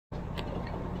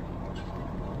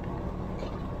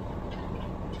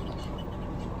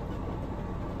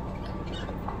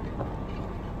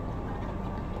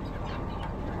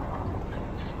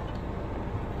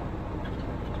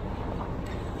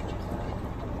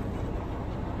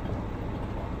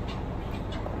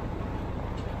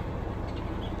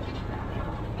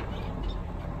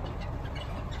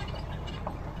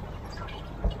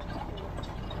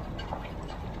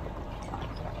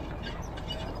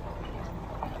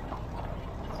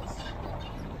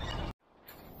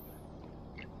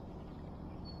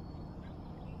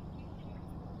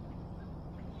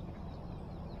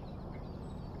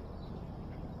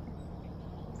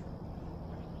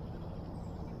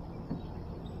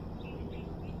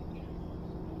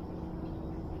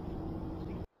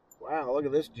Wow, look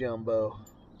at this jumbo.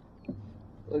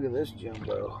 Look at this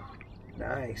jumbo.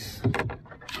 Nice.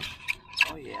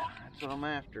 Oh yeah, that's what I'm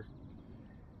after.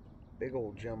 Big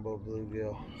old jumbo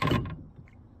bluegill.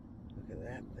 Look at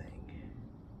that thing.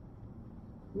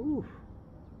 Ooh,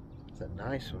 it's a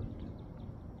nice one.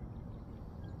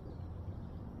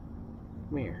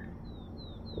 Come here.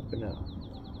 Open up.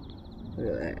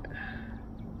 Look at that.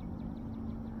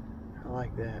 I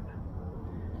like that.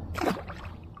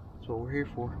 That's what we're here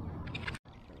for.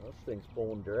 This thing's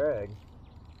pulling drag.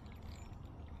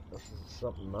 This is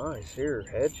something nice here.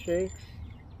 Head shakes.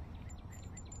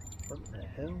 What the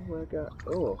hell I got?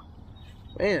 Oh,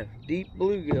 man, deep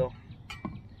bluegill.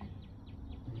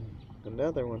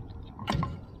 Another one.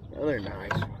 Another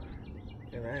nice one.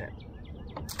 Look at that.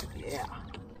 Yeah.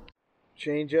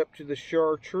 Change up to the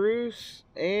chartreuse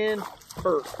and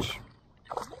perch.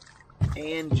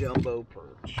 And jumbo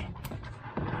perch.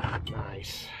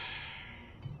 Nice.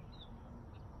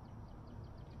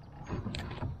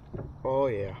 Oh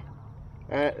yeah.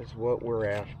 That is what we're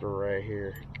after right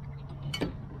here.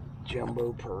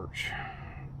 Jumbo perch.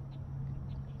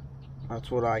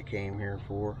 That's what I came here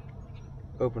for.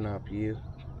 Open up, you.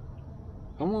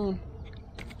 Come on.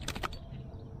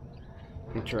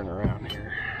 Let me turn around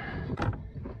here.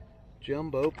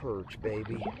 Jumbo perch,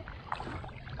 baby.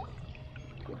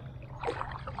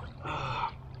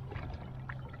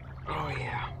 Oh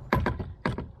yeah.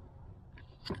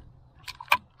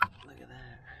 Look at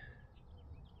that.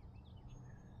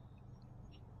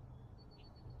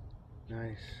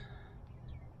 Nice.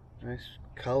 Nice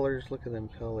colors. Look at them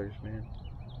colors, man.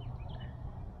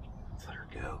 Let's let her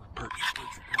go. Perch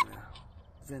are coming out.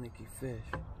 Finicky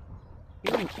fish.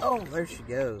 Oh, there she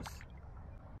goes.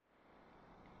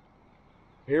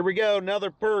 Here we go.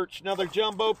 Another perch. Another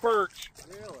jumbo perch.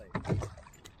 Really?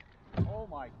 Oh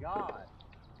my God.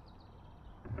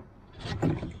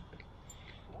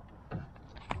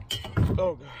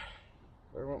 Oh God.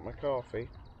 I want my coffee.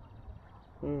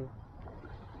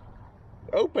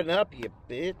 Open up, you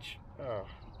bitch. Oh.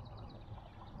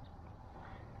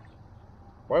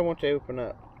 Why won't they open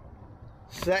up?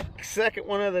 Second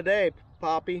one of the day,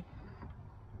 Poppy.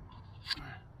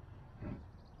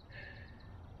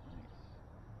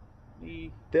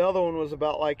 The other one was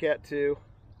about like that too.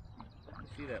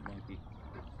 See that monkey?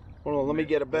 Hold on, let me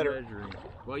get a better. Measuring.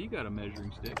 Well, you got a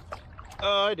measuring stick.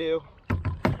 Oh, I do.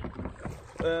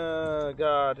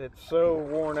 God, it's so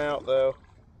worn out though.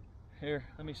 Here,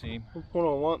 let me see.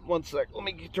 Hold on, one sec. Let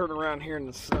me turn around here in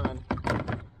the sun.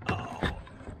 Oh.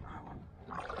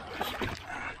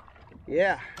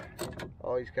 Yeah.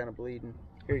 Oh, he's kind of bleeding.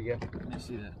 Here you go. Let me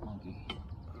see that monkey.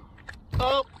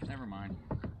 Oh. Never mind.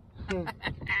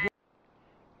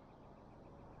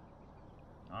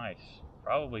 Nice.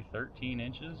 Probably 13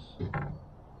 inches.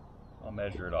 I'll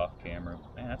measure it off camera.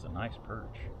 Man, that's a nice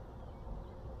perch.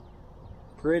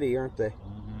 Pretty, aren't they?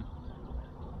 Mm-hmm.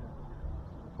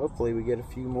 Hopefully we get a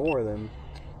few more of them.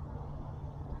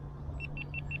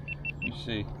 You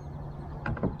see.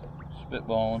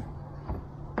 Spitballing.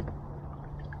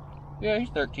 Yeah, he's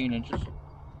 13 inches.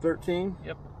 13?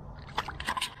 Yep.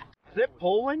 Is it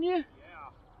pulling you?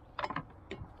 Yeah.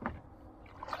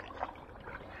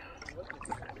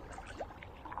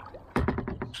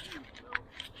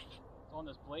 On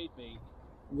this blade bait.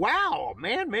 Wow,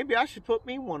 man, maybe I should put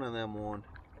me one of them on.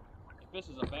 If this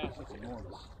is a bass, it's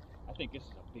enormous. I think this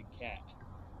is a big cat.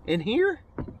 In here?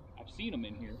 I've seen them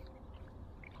in here.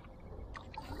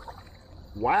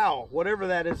 Wow, whatever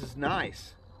that is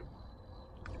nice.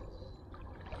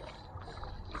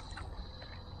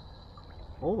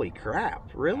 Holy crap,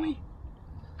 really?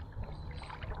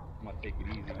 I'm gonna take it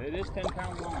easy. It is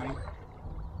 10-pound line.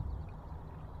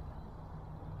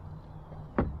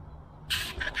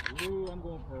 Ooh, I'm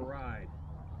going for a ride.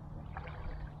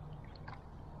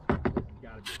 Gotta be a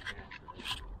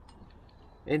cat.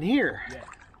 In here? Yeah.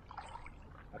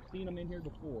 I've seen them in here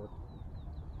before.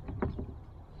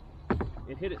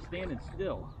 It hit it standing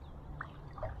still.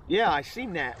 Yeah, I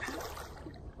seen that.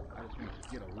 I just want to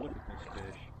get a look at this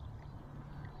fish.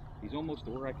 He's almost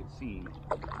to where I could see him.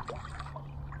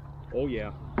 Oh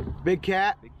yeah. Big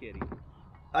cat? Big kitty.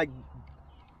 Like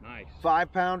Nice.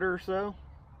 5-pounder or so?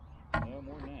 No,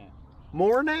 more than that.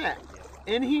 More than that?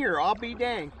 Yeah. In here, I'll be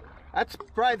dang. That's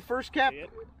probably the first cat. See it?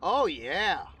 Oh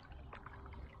yeah.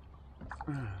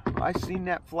 I seen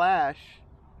that flash.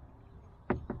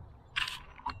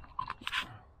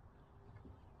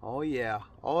 Oh yeah.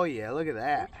 Oh yeah, look at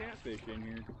that. There's catfish in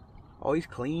here. Oh, he's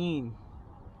clean.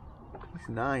 He's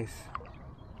nice.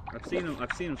 I've seen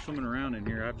him swimming around in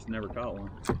here. I've just never caught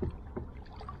one.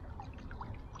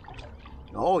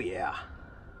 Oh yeah.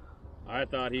 I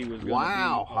thought he was going to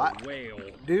Wow. be a whale.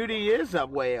 Dude, he is a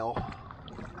whale.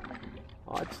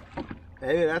 Oh,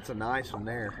 hey, that's a nice one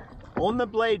there. On the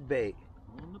blade bait.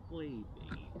 On the blade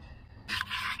bait.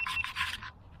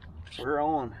 We're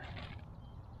on.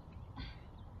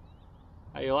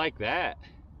 How you like that?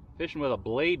 Fishing with a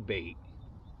blade bait.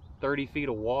 30 feet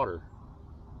of water.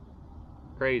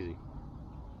 Crazy.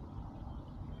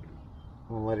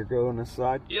 Wanna let her go on this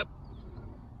side? Yep.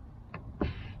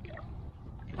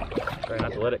 Try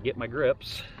not to let it get my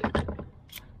grips.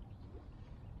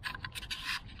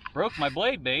 Broke my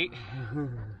blade bait.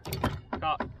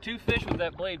 Caught 2 fish with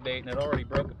that blade bait and it already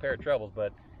broke a pair of trebles,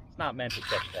 but it's not meant to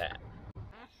catch that.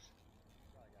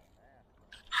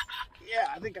 Yeah,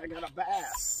 I think I got a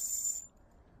bass.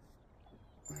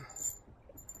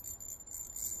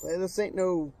 Hey, this ain't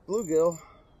no bluegill.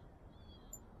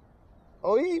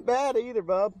 Oh, he ain't bad either,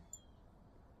 bub.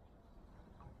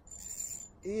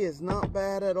 He is not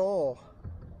bad at all.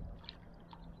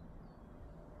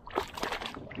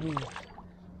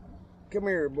 Come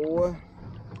here, boy.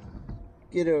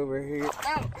 Get over here.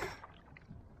 Ow.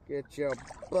 Get your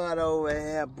butt over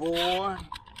here, boy.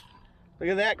 Look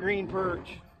at that green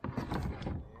perch.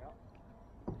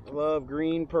 I love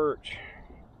green perch.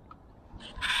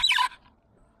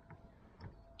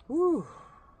 Whew.